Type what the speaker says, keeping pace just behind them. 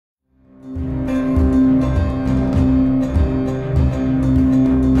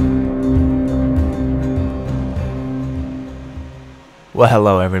Well,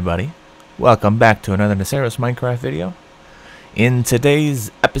 hello everybody. Welcome back to another Neceros Minecraft video. In today's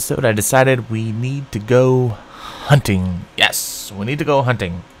episode, I decided we need to go hunting. Yes, we need to go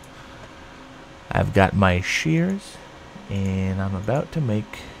hunting. I've got my shears, and I'm about to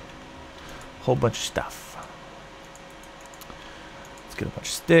make a whole bunch of stuff. Let's get a bunch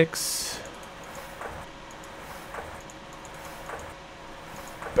of sticks.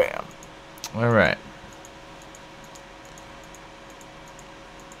 Bam. Alright.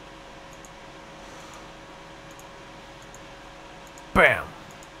 Bam!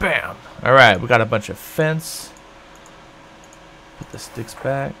 Bam! Alright, we got a bunch of fence. Put the sticks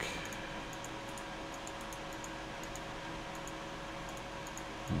back.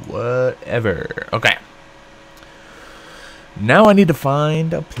 Whatever. Okay. Now I need to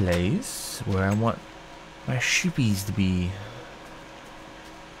find a place where I want my sheepies to be.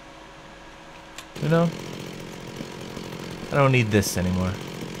 You know? I don't need this anymore.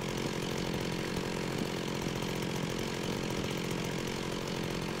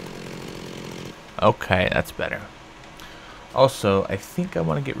 Okay, that's better. Also, I think I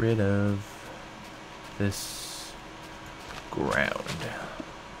want to get rid of this ground.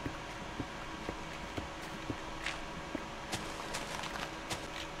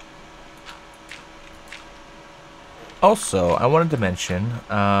 Also, I wanted to mention,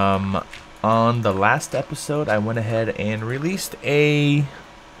 on the last episode, I went ahead and released a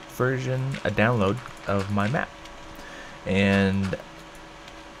download of my map. And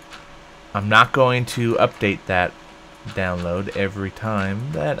I'm not going to update that download every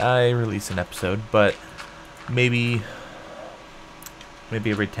time that I release an episode, but maybe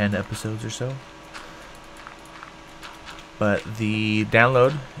every 10 episodes or so. But the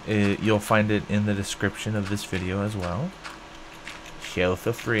download, you'll find it in the description of this video as well. So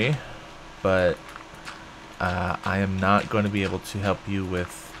feel free, but I am not going to be able to help you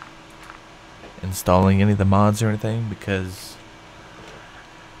with installing any of the mods or anything because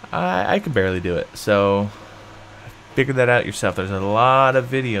I can barely do it. So figure that out yourself. There's a lot of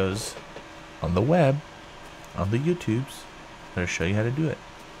videos on the web, on the YouTubes, that'll show you how to do it.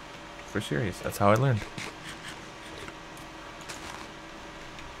 For serious. That's how I learned.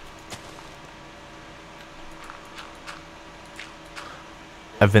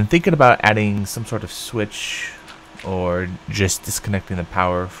 I've been thinking about adding some sort of switch or just disconnecting the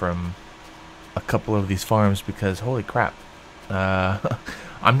power from a couple of these farms because holy crap.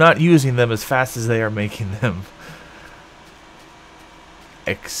 I'm not using them as fast as they are making them.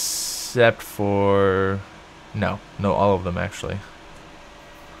 Except for no, all of them actually.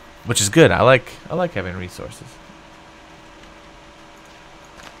 Which is good. I like having resources.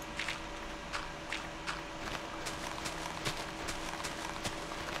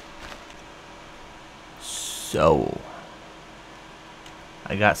 So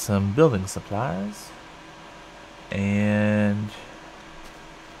I got some building supplies and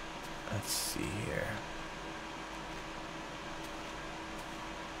let's see here.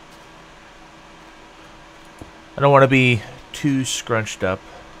 I don't want to be too scrunched up.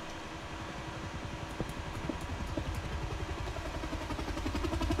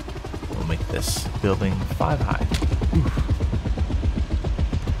 We'll make this building 5 high. Oof.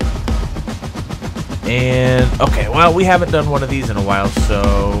 And okay, well, we haven't done one of these in a while,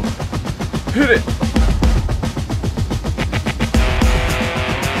 so hit it.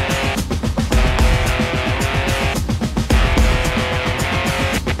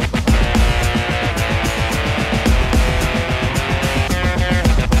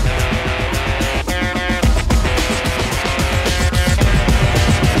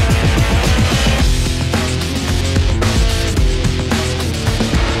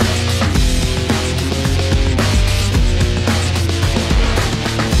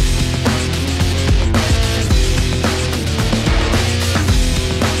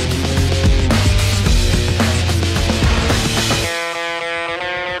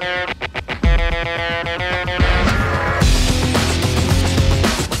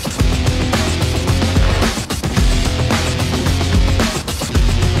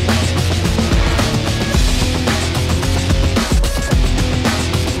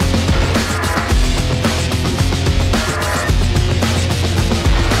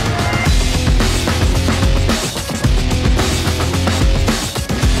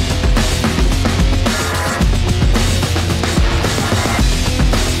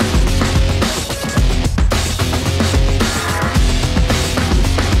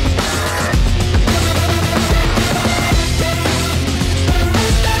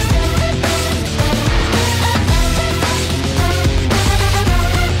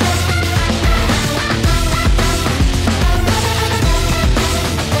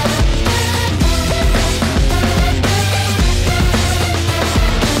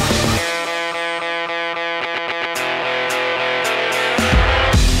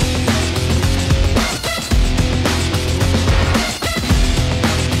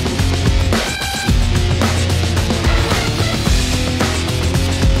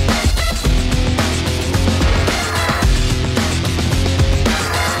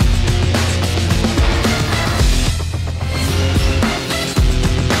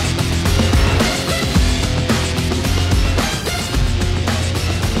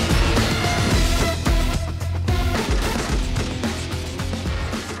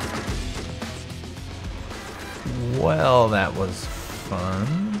 Well, that was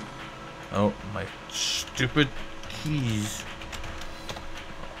fun. Oh, my stupid keys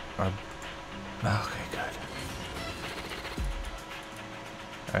are... Okay, good.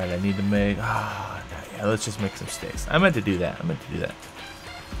 Alright, I need to make... Ah, no, yeah, let's just make some sticks. I meant to do that.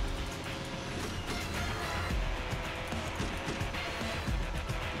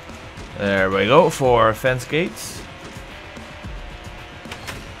 There we go for fence gates.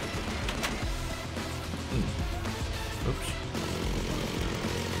 Oops.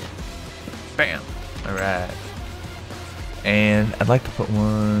 Bam. Alright. And I'd like to put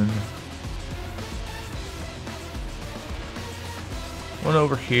one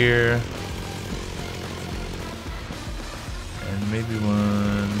over here. And maybe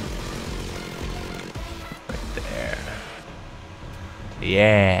one right there.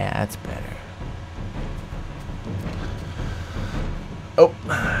 Yeah, that's better. Oh,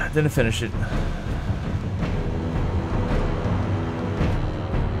 didn't finish it.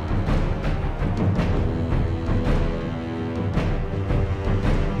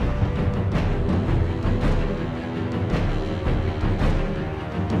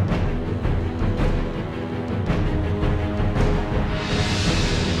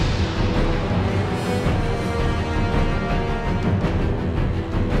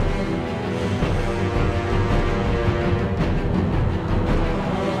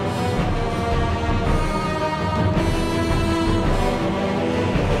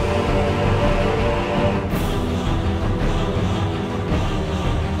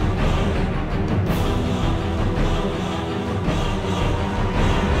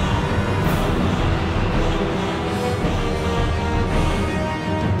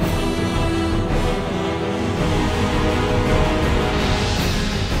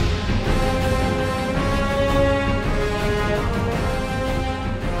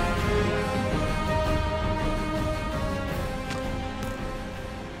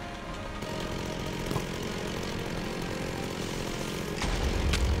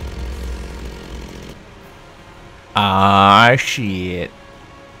 Ah, shit.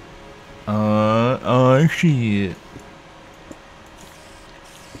 Shit.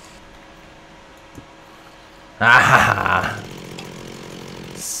 Ah,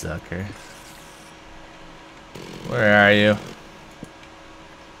 sucker. Where are you?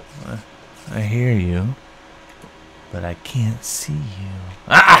 I hear you, but I can't see you.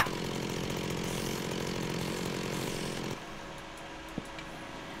 Ah!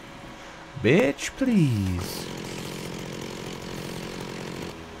 Bitch, please.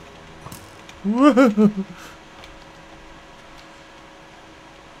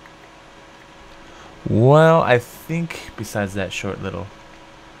 Well, I think besides that short little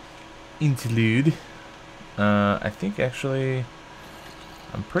interlude, I think actually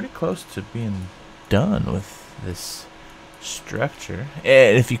I'm pretty close to being done with this structure.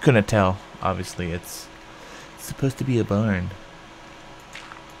 And if you couldn't tell, obviously it's supposed to be a barn.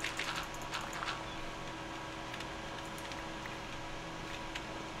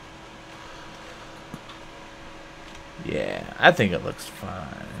 Yeah, I think it looks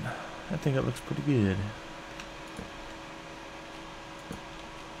fine. I think it looks pretty good.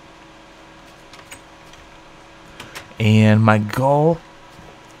 And my goal,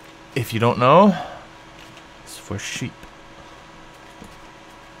 if you don't know, is for sheep.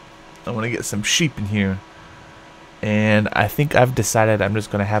 I want to get some sheep in here. And I think I've decided I'm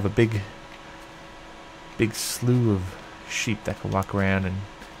just going to have a big slew of sheep that can walk around and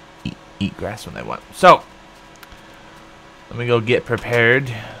eat grass when they want. So, let me go get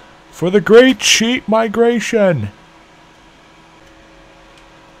prepared for the great sheep migration.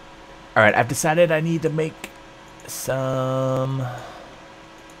 Alright, I've decided I need to make some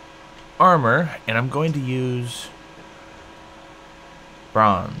armor, and I'm going to use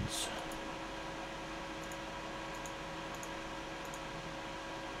bronze.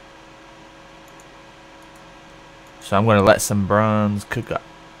 So I'm going to let some bronze cook up.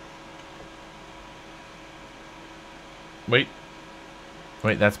 Wait,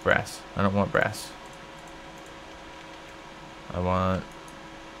 that's brass. I don't want brass. I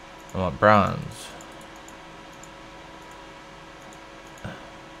want bronze.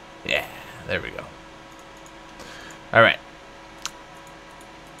 Yeah, there we go. All right.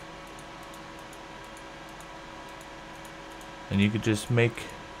 And you could just make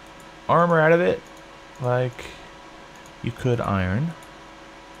armor out of it, like you could iron.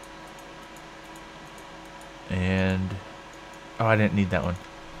 And oh, I didn't need that one.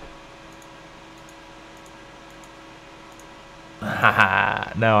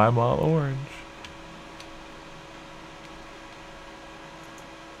 Haha, now I'm all orange.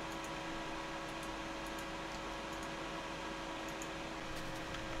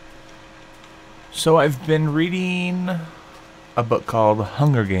 So I've been reading a book called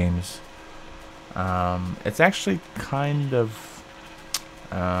Hunger Games. It's actually kind of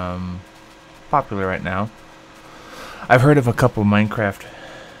popular right now. I've heard of a couple Minecraft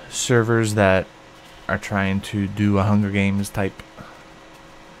servers that are trying to do a Hunger Games type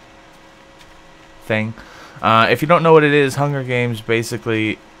thing. If you don't know what it is, Hunger Games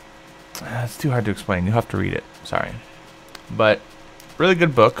basically, it's too hard to explain. You'll have to read it. Sorry. But really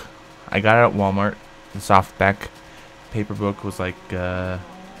good book. I got it at Walmart. The softback paper book was like $6,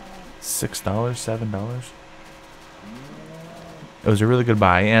 $7. It was a really good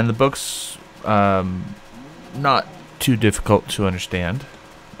buy, and the book's not too difficult to understand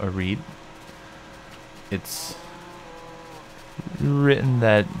or read. It's written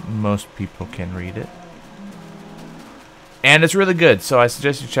that most people can read it. And it's really good, so I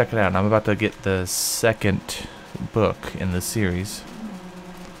suggest you check it out. I'm about to get the second book in the series.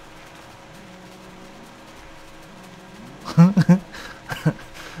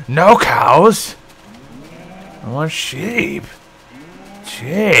 No cows! I want sheep.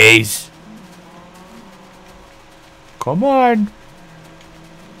 Jeez. Come on.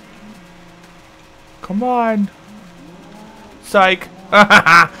 Come on. Psych.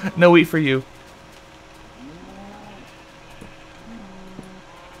 No wheat for you.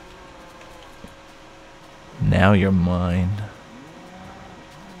 Now you're mine.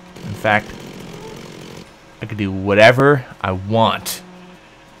 In fact, I could do whatever I want.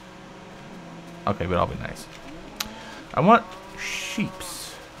 Okay, but I'll be nice. I want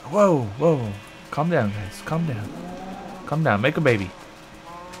sheeps. Whoa, whoa. Calm down, guys. Calm down. Calm down. Make a baby.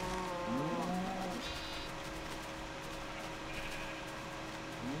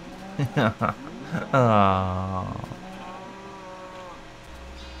 Aww.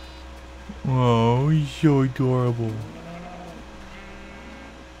 Oh, he's so adorable.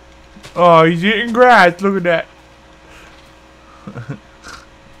 Oh, he's eating grass. Look at that.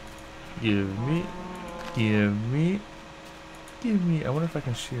 Give me. Give me. Give me. I wonder if I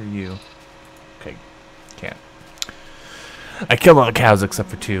can shear you. Okay. Can't. I killed all the cows except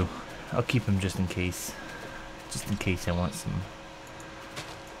for 2. I'll keep them just in case. Just in case I want some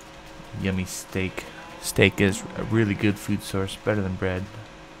yummy steak. Steak is a really good food source. Better than bread.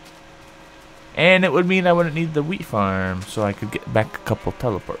 And it would mean I wouldn't need the wheat farm, so I could get back a couple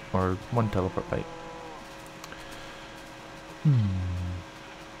teleport, or 1 teleport pipe.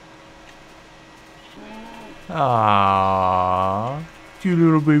 Aww, 2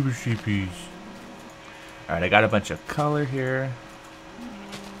 little baby sheepies. Alright, I got a bunch of color here.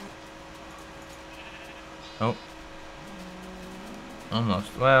 Oh.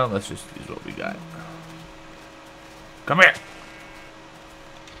 Almost. Well, let's just use what we got. Come here!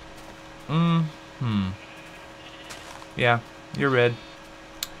 Yeah, you're red.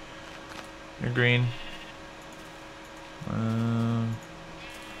 You're green.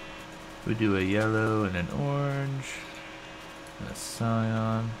 We do a yellow and an orange. And a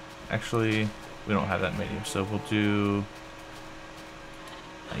cyan. Actually, we don't have that many, so we'll do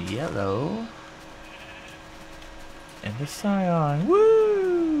a yellow and a cyan.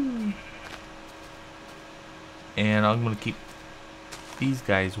 Woo! And I'm gonna keep these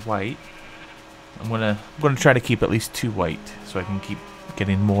guys white. I'm gonna try to keep at least 2 white, so I can keep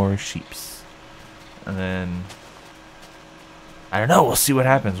getting more sheeps. And then I don't know. We'll see what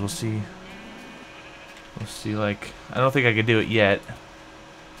happens. We'll see. We'll see. Like, I don't think I could do it yet.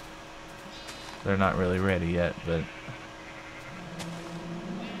 They're not really ready yet, but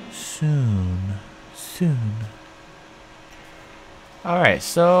soon, soon. All right.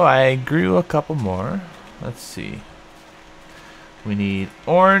 So I grew a couple more. Let's see. We need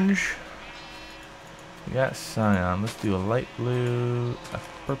orange. We got cyan. Let's do a light blue, a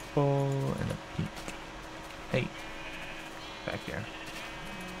purple, and a pink. Hey, back here.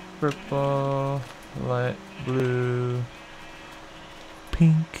 Purple, light blue,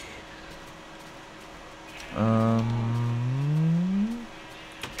 pink.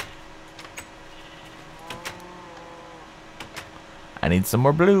 I need some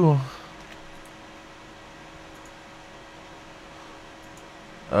more blue.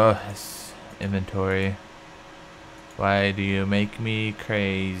 Oh, this inventory. Why do you make me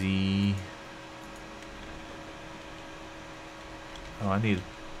crazy? Oh, I need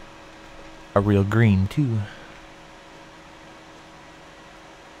a real green too.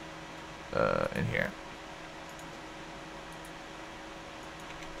 In here.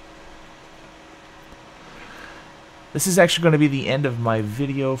 This is actually going to be the end of my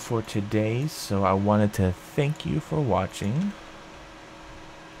video for today, so I wanted to thank you for watching.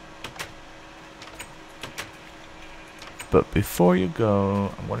 But before you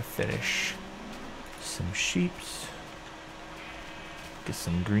go, I want to finish some sheeps. Get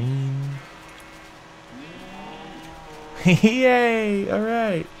some green. Yay! All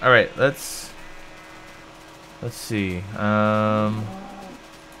right. All right. Let's see. Cow.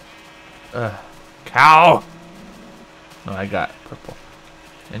 No, I got purple.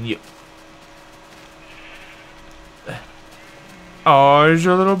 And you. Oh, here's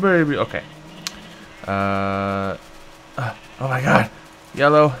your little baby. Okay. Oh my God.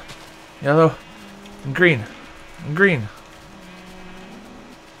 Yellow, yellow, and green, and green.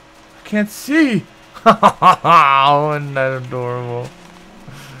 I can't see. Oh, isn't that adorable?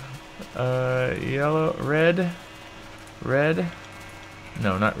 Yellow, red, red.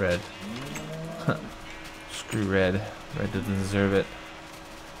 No, not red. Screw red. Red doesn't deserve it.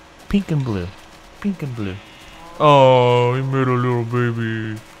 Pink and blue. Pink and blue. Oh, he made a little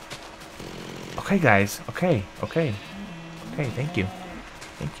baby. Okay, guys. Okay, okay. Okay, thank you.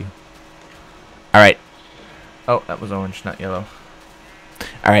 Thank you. Alright. Oh, that was orange, not yellow.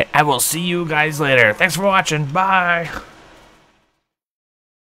 Alright, I will see you guys later. Thanks for watching. Bye.